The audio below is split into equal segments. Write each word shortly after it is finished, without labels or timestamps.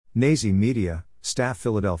Nazi Media, Staff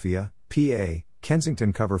Philadelphia, PA,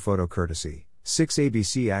 Kensington cover photo courtesy, 6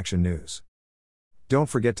 ABC Action News. Don't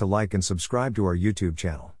forget to like and subscribe to our YouTube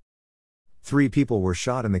channel. 3 people were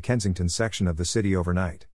shot in the Kensington section of the city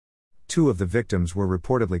overnight. 2 of the victims were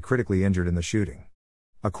reportedly critically injured in the shooting.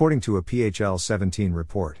 According to a PHL 17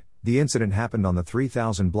 report, the incident happened on the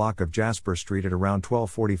 3000 block of Jasper Street at around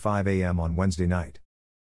 12:45 a.m. on Wednesday night.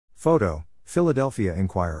 Photo, Philadelphia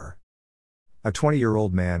Inquirer. A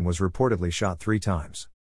 20-year-old man was reportedly shot 3 times.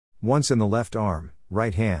 Once in the left arm,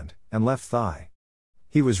 right hand, and left thigh.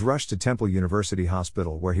 He was rushed to Temple University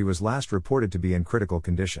Hospital where he was last reported to be in critical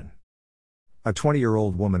condition. A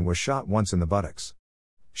 20-year-old woman was shot once in the buttocks.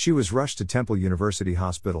 She was rushed to Temple University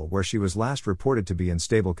Hospital where she was last reported to be in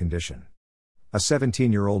stable condition. A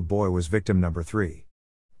 17-year-old boy was victim number 3.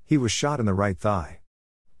 He was shot in the right thigh.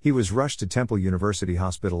 He was rushed to Temple University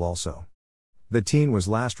Hospital also. The teen was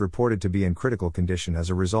last reported to be in critical condition as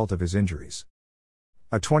a result of his injuries.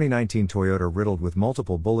 A 2019 Toyota riddled with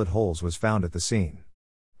multiple bullet holes was found at the scene.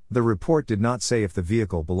 The report did not say if the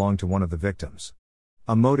vehicle belonged to one of the victims.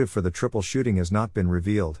 A motive for the triple shooting has not been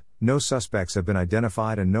revealed, no suspects have been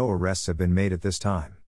identified and no arrests have been made at this time.